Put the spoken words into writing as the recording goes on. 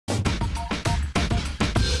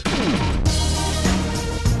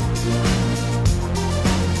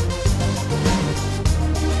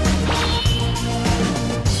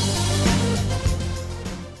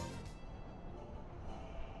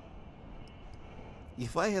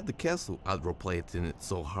If I had the castle, I'd roleplay it in it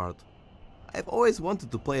so hard. I've always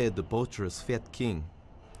wanted to play a debaucherous fat king,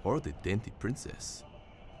 or the dainty princess.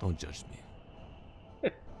 Don't judge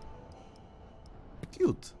me.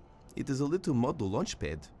 Cute. It is a little model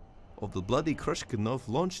launchpad of the bloody Krushkinov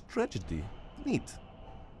launch tragedy. Neat.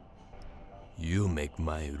 You make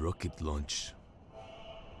my rocket launch.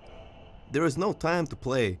 There is no time to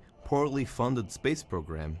play poorly funded space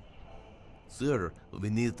program. Sir, we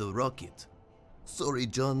need the rocket. Sorry,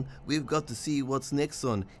 John, we've got to see what's next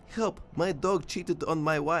on. Help, my dog cheated on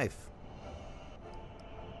my wife.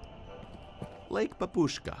 Lake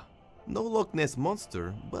Papushka. No Loch Ness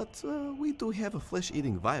monster, but we do have a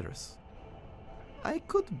flesh-eating virus. I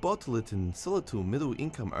could bottle it and sell it to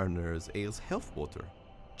middle-income earners as health water.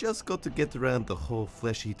 Just got to get around the whole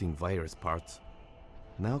flesh-eating virus part.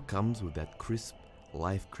 Now comes with that crisp,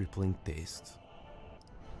 life-crippling taste.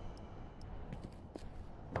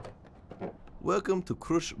 Welcome to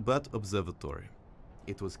Krush Butt Observatory.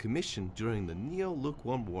 It was commissioned during the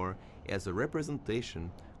Neo-Lukewarm War as a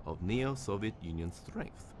representation of Neo-Soviet Union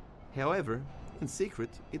strength. However, in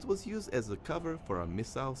secret, it was used as a cover for a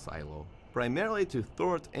missile silo, primarily to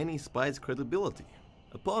thwart any spy's credibility.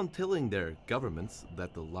 Upon telling their governments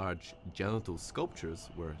that the large genital sculptures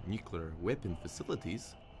were nuclear weapon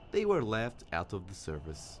facilities, they were laughed out of the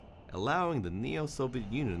service, allowing the Neo-Soviet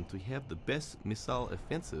Union to have the best missile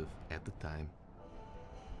offensive at the time.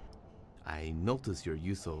 I notice your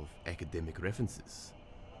use of academic references.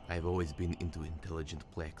 I've always been into intelligent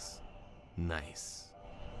plex. Nice.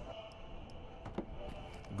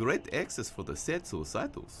 Great access for the Sad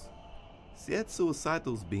Suicidals. Sad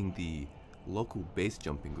Suicidals being the local base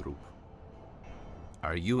jumping group.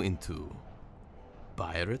 Are you into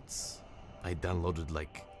pirates? I downloaded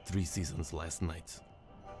like 3 seasons last night.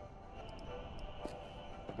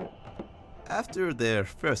 After their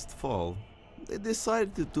first fall, they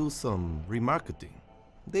decided to do some remarketing.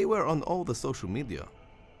 They were on all the social media.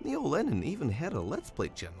 Neo Lenin even had a Let's Play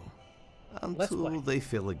channel. Until they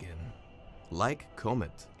fell again. Like,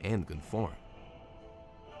 comment, and conform.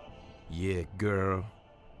 Yeah, girl.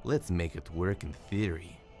 Let's make it work in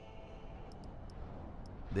theory.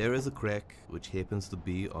 There is a crack which happens to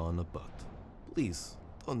be on a butt. Please,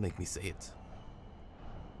 don't make me say it.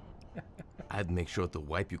 I'd make sure to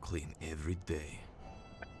wipe you clean every day.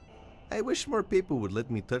 I wish more people would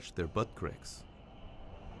let me touch their butt cracks.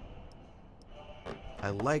 I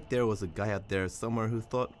like there was a guy out there somewhere who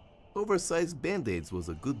thought oversized band-aids was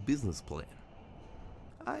a good business plan.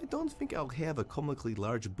 I don't think I'll have a comically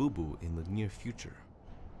large boo-boo in the near future.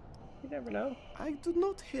 You never know. I do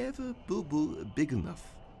not have a boo-boo big enough.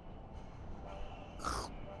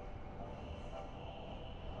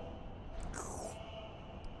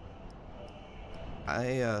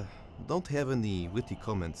 I don't have any witty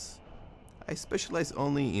comments. I specialize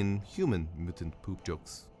only in human mutant poop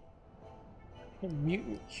jokes.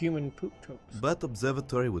 Mutant human poop jokes. But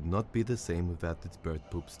Observatory would not be the same without its bird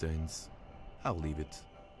poop stains. I'll leave it.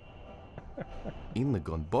 In the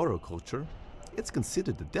Gonboro culture, it's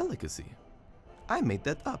considered a delicacy. I made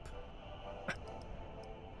that up.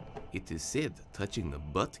 It is said touching the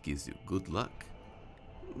butt gives you good luck.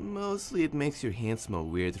 Mostly it makes your hand smell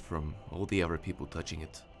weird from all the other people touching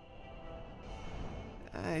it.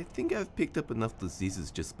 I think I've picked up enough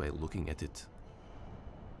diseases just by looking at it.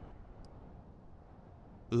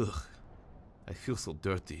 Ugh, I feel so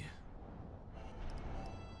dirty.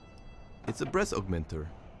 It's a breast augmenter,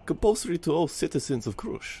 compulsory to all citizens of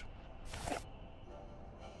Krush.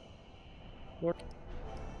 What?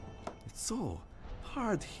 It's so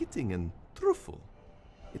hard-hitting and truthful.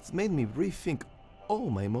 It's made me rethink all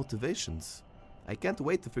my motivations. I can't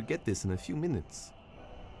wait to forget this in a few minutes.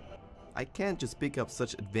 I can't just pick up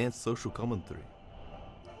such advanced social commentary.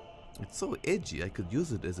 It's so edgy, I could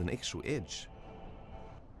use it as an extra edge.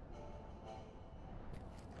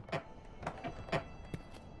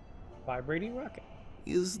 Vibrating rocket.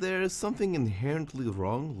 Is there something inherently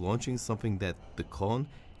wrong launching something that the Khan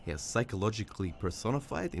has psychologically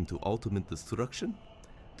personified into ultimate destruction?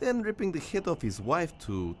 Then ripping the head off his wife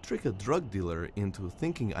to trick a drug dealer into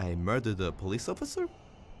thinking I murdered a police officer?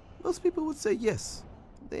 Most people would say yes.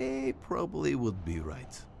 They probably would be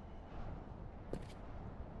right.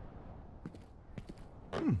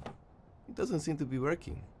 It doesn't seem to be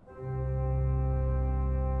working.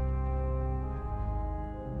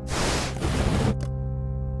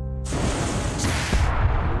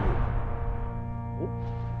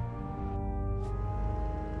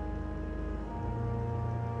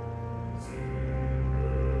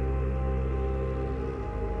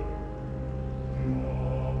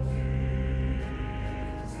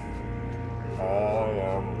 I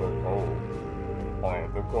am the Code. I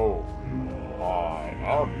am the code. I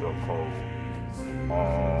am the code.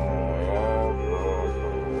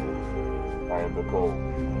 I am the code.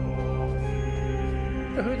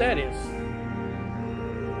 Wonder who that is?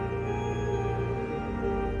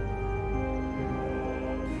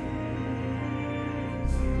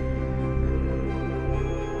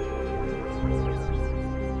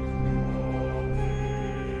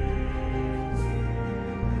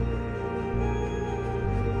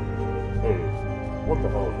 Hey, what the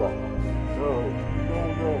hell is that? No, no,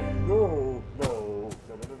 no, no, no, no,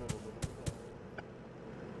 no, no, no, no.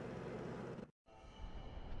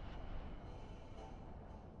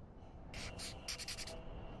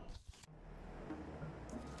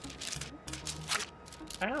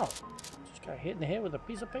 Ow! Just got hit in the head with a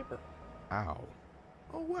piece of paper. Ow.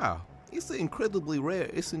 Oh wow, it's an incredibly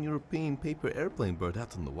rare Eastern European paper airplane bird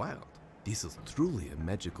out in the wild. This is truly a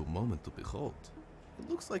magical moment to behold. It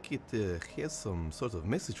looks like it has some sort of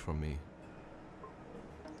message from me.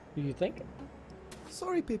 Do you think?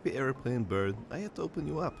 Sorry, paper airplane bird, I had to open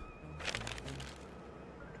you up.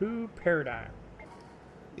 To Paradigm.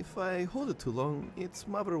 If I hold it too long, its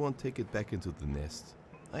mother won't take it back into the nest.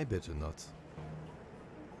 I better not.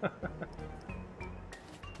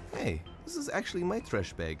 Hey, this is actually my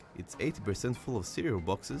trash bag. It's 80% full of cereal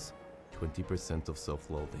boxes, 20% of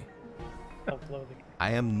self-loathing. Self-loathing.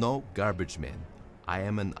 I am no garbage man. I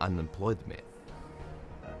am an unemployed man.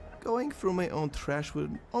 Going through my own trash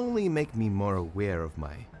would only make me more aware of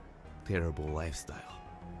my terrible lifestyle.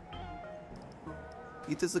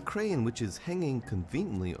 It is a crane which is hanging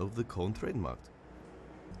conveniently over the cone trademarked.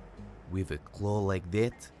 With a claw like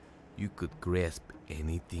that, you could grasp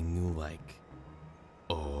anything you like.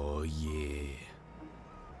 Oh yeah.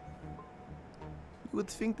 You would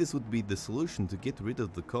think this would be the solution to get rid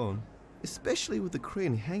of the cone, especially with the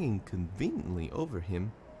crane hanging conveniently over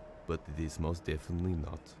him, but it is most definitely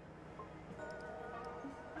not.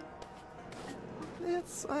 That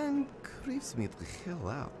sign creeps me the hell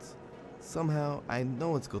out. Somehow I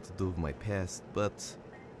know it's got to do with my past, but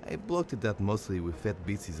I blocked it out mostly with fat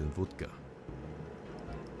beatsies and vodka.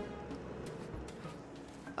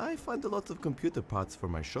 I find a lot of computer parts for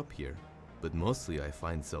my shop here, but mostly I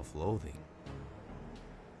find self-loathing.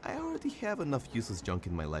 I already have enough useless junk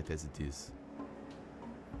in my life as it is.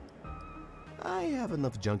 I have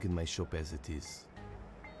enough junk in my shop as it is.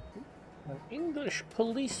 An English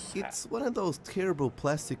police hat. It's one of those terrible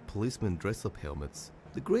plastic policeman dress-up helmets.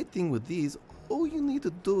 The great thing with these, all you need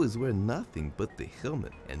to do is wear nothing but the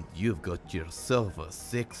helmet, and you've got yourself a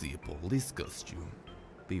sexy police costume.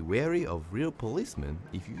 Be wary of real policemen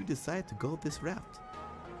if you decide to go this route.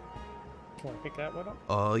 Can I pick that one up?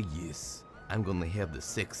 Oh yes, I'm gonna have the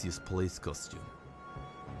sexiest police costume.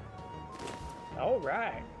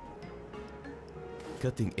 Alright.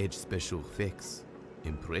 Cutting edge special effects.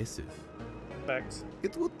 Impressive. Thanks.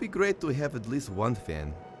 It would be great to have at least one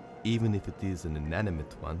fan, even if it is an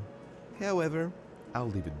inanimate one. However, I'll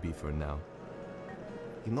leave it be for now.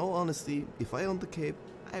 In all honesty, if I owned the cape,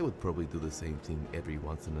 I would probably do the same thing every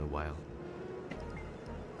once in a while.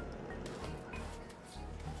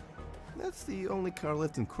 That's the only car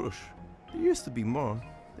left in Krush. There used to be more.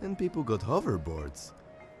 Then people got hoverboards.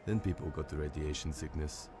 Then people got the radiation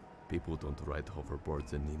sickness. People don't ride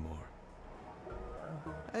hoverboards anymore.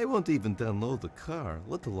 I won't even download the car,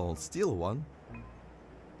 let alone steal one.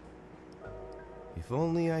 If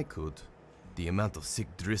only I could. The amount of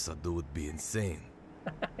sick drifts I do would be insane.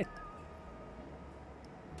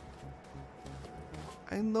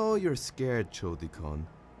 I know you're scared, Chodicon,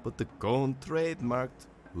 but the cone trademarked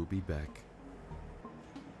will be back.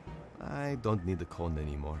 I don't need the cone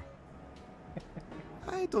anymore.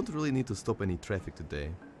 I don't really need to stop any traffic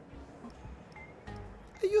today.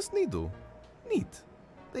 I use Nido. Neat.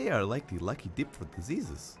 They are like the lucky dip for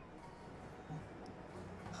diseases.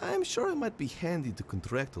 I'm sure it might be handy to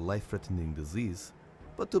contract a life-threatening disease,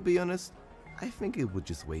 but to be honest, I think it would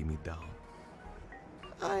just weigh me down.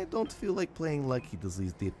 I don't feel like playing Lucky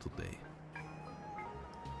Disease Dip today.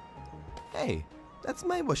 Hey, that's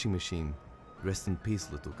my washing machine. Rest in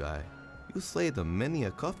peace, little guy. You slayed on many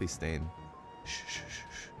a coffee stain. Shh, shh, shh,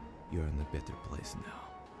 shh. You're in a better place now.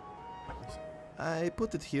 I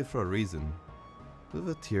put it here for a reason. With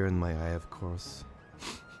a tear in my eye, of course.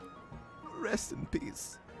 Rest in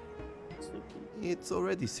peace. It's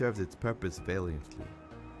already served its purpose valiantly.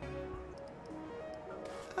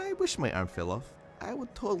 I wish my arm fell off. I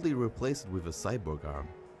would totally replace it with a cyborg arm.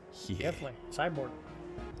 Yeah. Definitely. Cyborg.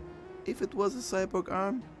 If it was a cyborg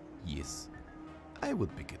arm, yes, I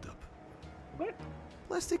would pick it up. What?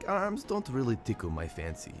 Plastic arms don't really tickle my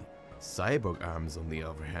fancy. Cyborg arms, on the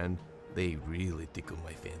other hand, they really tickle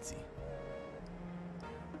my fancy.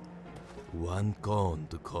 One cone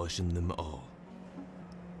to caution them all.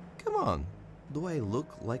 Come on, do I look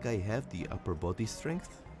like I have the upper body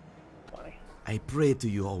strength? Funny. I pray to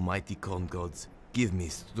you, almighty cone gods, give me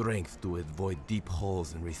strength to avoid deep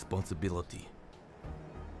holes and responsibility.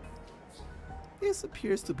 This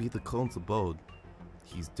appears to be the cone's abode.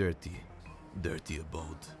 His dirty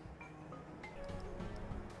abode.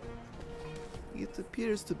 It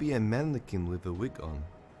appears to be a mannequin with a wig on.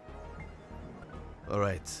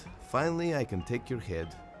 Alright, finally I can take your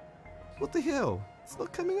head. What the hell? It's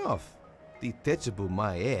not coming off. Detachable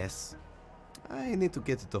my ass. I need to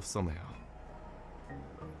get it off somehow.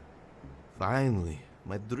 Finally,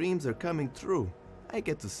 my dreams are coming true. I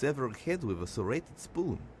get to sever a head with a serrated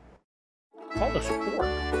spoon. Called a sport.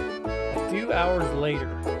 A few hours later.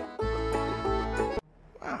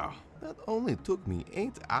 Wow, that only took me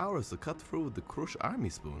 8 hours to cut through with the Crush Army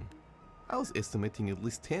spoon. I was estimating at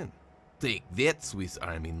least 10. Take that, Swiss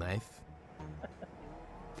Army knife.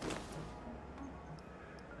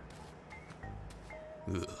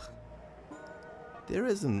 Ugh. There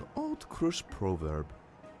is an old Crush proverb.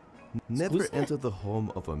 Never enter the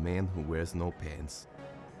home of a man who wears no pants.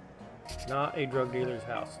 Not a drug dealer's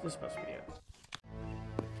house. This must be it.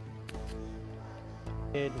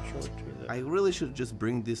 Head and show it to the... I really should just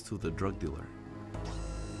bring this to the drug dealer.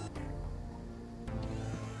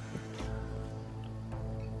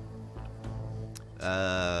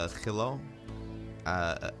 Hello?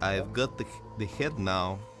 I've got the head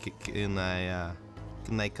now. Can I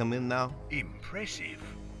come in now? Impressive.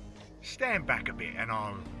 Stand back a bit and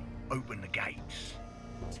I'll open the gates.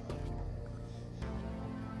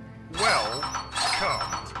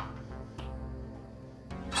 Welcome,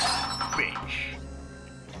 bitch.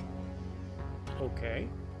 Okay.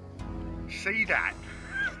 See that?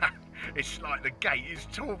 It's like the gate is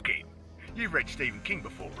talking. You've read Stephen King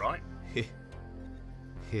before, right?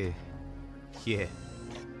 Yeah.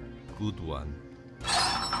 Good one.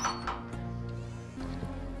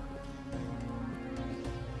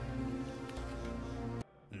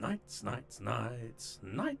 Nights.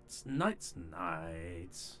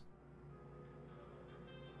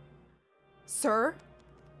 Sir?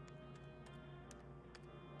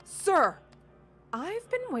 Sir! I've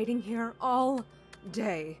been waiting here all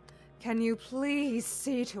day. Can you please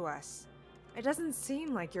see to us? It doesn't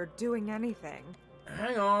seem like you're doing anything.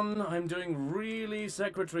 Hang on, I'm doing really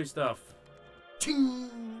secretary stuff.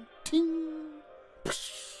 Ting, ting.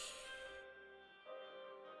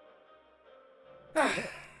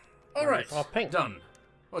 All right, done.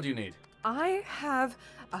 What do you need? I have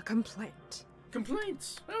a complaint.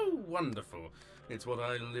 Complaints? Oh, wonderful. It's what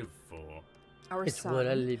I live for. Our It's son, what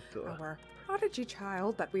I live for. our prodigy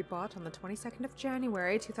child that we bought on the 22nd of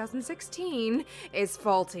January 2016 is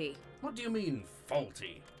faulty. What do you mean,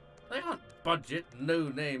 faulty? They aren't budget,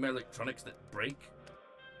 no-name electronics that break,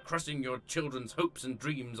 crushing your children's hopes and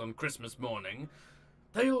dreams on Christmas morning.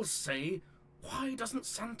 They'll say, "Why doesn't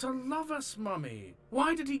Santa love us, Mummy?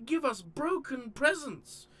 Why did he give us broken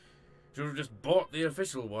presents? Should have just bought the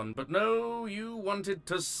official one, but no, you wanted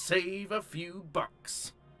to save a few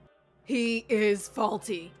bucks." He is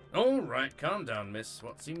faulty. All right, calm down, miss.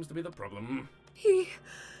 What seems to be the problem? He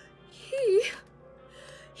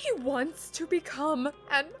wants to become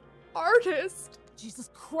an artist. Jesus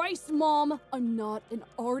Christ, Mom! I'm not an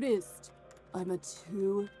artist. I'm a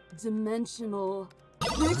two-dimensional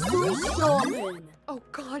pixel shaman. Oh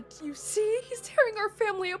God, you see? He's tearing our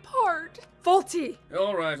family apart. Faulty.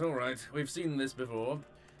 All right. We've seen this before.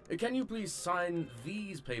 Can you please sign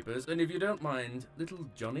these papers? And if you don't mind, little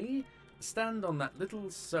Johnny, stand on that little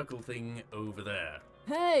circle thing over there.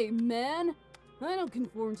 Hey, man! I don't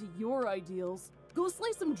conform to your ideals. Go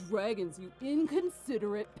slay some dragons, you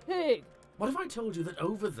inconsiderate pig! What if I told you that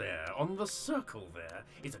over there, on the circle there,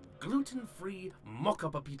 is a gluten-free mocha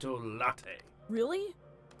papito latte? Really?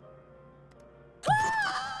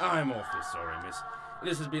 I'm awfully sorry, miss.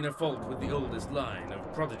 This has been a fault with the oldest line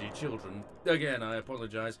of prodigy children. Again, I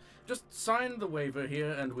apologize. Just sign the waiver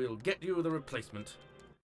here and we'll get you the replacement.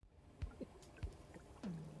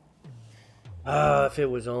 If it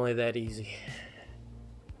was only that easy.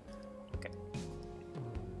 Okay.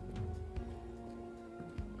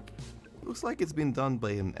 Looks like it's been done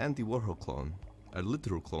by an Andy Warhol clone. A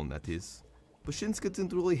literal clone, that is. But Shinsuke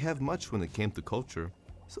didn't really have much when it came to culture,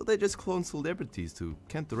 so they just cloned celebrities to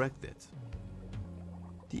counteract it.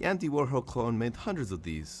 The Andy Warhol clone made hundreds of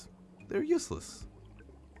these. They're useless.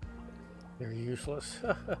 They're useless.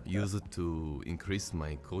 Use it to increase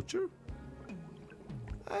my culture?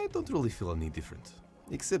 I don't really feel any different,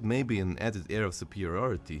 except maybe an added air of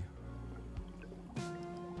superiority.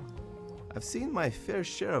 I've seen my fair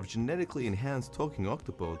share of genetically enhanced talking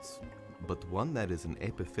octopods, but one that is an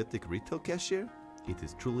apathetic retail cashier, it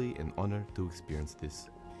is truly an honor to experience this.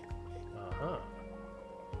 Uh-huh.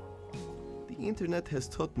 The internet has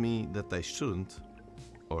taught me that I shouldn't,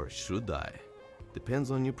 or should I?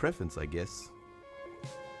 Depends on your preference, I guess.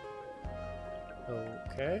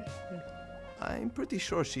 Okay. I'm pretty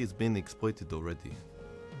sure she's been exploited already.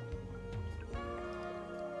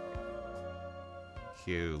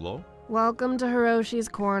 Hello? Welcome to Hiroshi's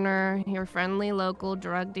Corner, your friendly local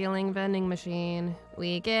drug-dealing vending machine.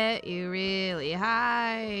 We get you really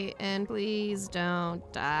high, and please don't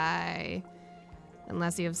die.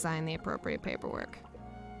 Unless you have signed the appropriate paperwork.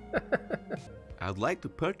 I'd like to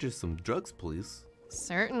purchase some drugs, please.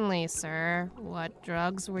 Certainly, sir. What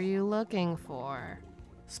drugs were you looking for?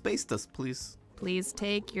 Space dust, please. Please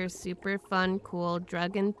take your super fun, cool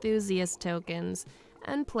drug enthusiast tokens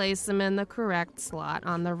and place them in the correct slot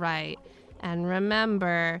on the right. And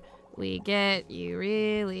remember, we get you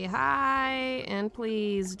really high, and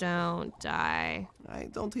please don't die. I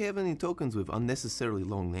don't have any tokens with unnecessarily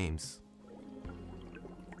long names.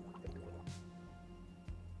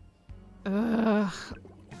 Ugh.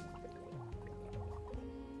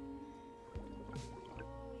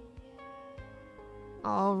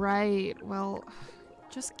 Alright, well,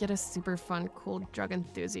 just get a super fun, cool drug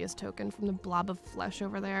enthusiast token from the blob of flesh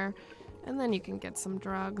over there, and then you can get some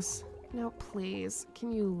drugs. Now please,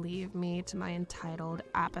 can you leave me to my entitled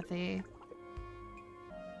apathy?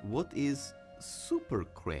 What is super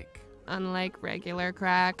crack? Unlike regular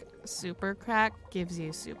crack, super crack gives you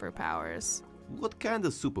superpowers. What kind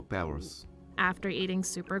of superpowers? After eating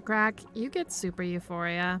super crack, you get super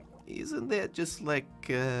euphoria. Isn't that just like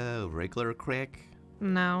regular crack?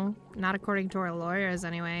 No, not according to our lawyers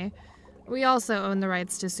anyway. We also own the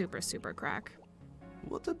rights to super crack.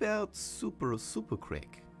 What about super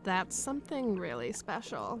crack? That's something really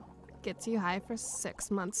special. Gets you high for 6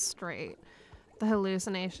 months straight. The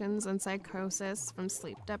hallucinations and psychosis from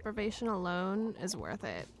sleep deprivation alone is worth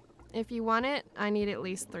it. If you want it, I need at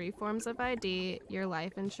least 3 forms of ID, your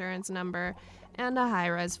life insurance number, and a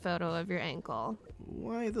high-res photo of your ankle.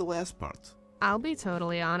 Why the last part? I'll be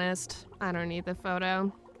totally honest, I don't need the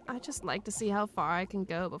photo. I just like to see how far I can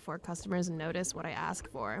go before customers notice what I ask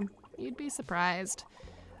for. You'd be surprised.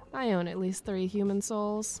 I own at least 3 human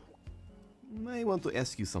souls. I want to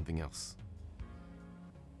ask you something else.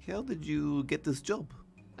 How did you get this job?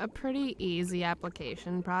 A pretty easy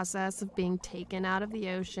application process of being taken out of the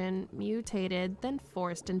ocean, mutated, then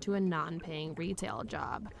forced into a non-paying retail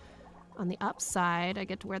job. On the upside, I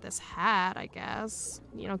get to wear this hat, I guess.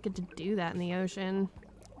 You don't get to do that in the ocean.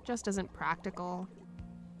 It just isn't practical.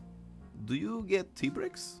 Do you get tea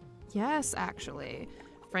breaks? Yes, actually.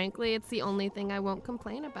 Frankly, it's the only thing I won't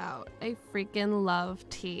complain about. I freaking love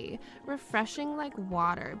tea. Refreshing like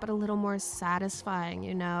water, but a little more satisfying,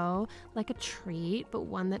 you know? Like a treat, but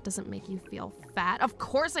one that doesn't make you feel fat. Of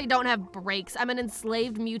course I don't have breaks. I'm an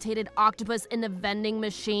enslaved, mutated octopus in a vending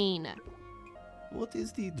machine. What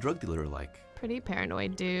is the drug dealer like? Pretty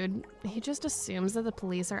paranoid dude. He just assumes that the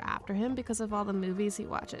police are after him because of all the movies he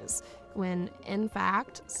watches, when, in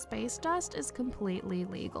fact, space dust is completely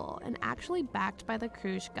legal and actually backed by the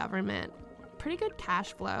Krush government. Pretty good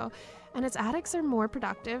cash flow, and its addicts are more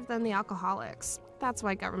productive than the alcoholics. That's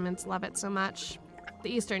why governments love it so much.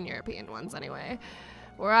 The Eastern European ones, anyway.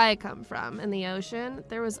 Where I come from, in the ocean,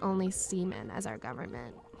 there was only seamen as our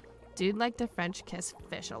government. Dude liked to French kiss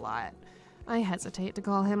fish a lot. I hesitate to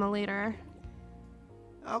call him a leader.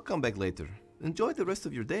 I'll come back later. Enjoy the rest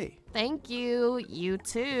of your day. Thank you. You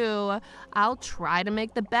too. I'll try to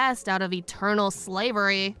make the best out of eternal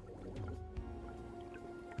slavery.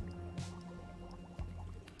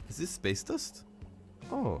 Is this space dust?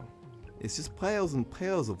 Oh, it's just piles and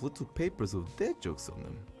piles of little papers with dad jokes on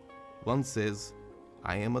them. One says,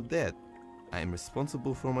 I am a dad. I am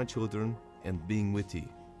responsible for my children and being witty.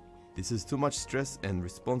 This is too much stress and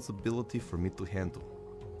responsibility for me to handle.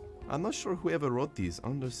 I'm not sure whoever wrote these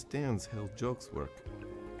understands how jokes work.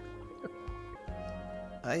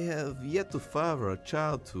 I have yet to father a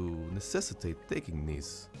child to necessitate taking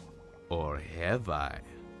these. Or have I?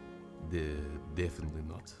 Definitely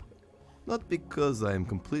not. Not because I am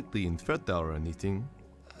completely infertile or anything.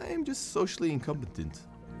 I am just socially incompetent.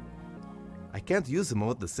 I can't use them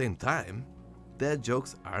all at the same time. Dad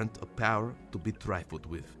jokes aren't a power to be trifled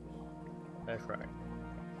with. That's right.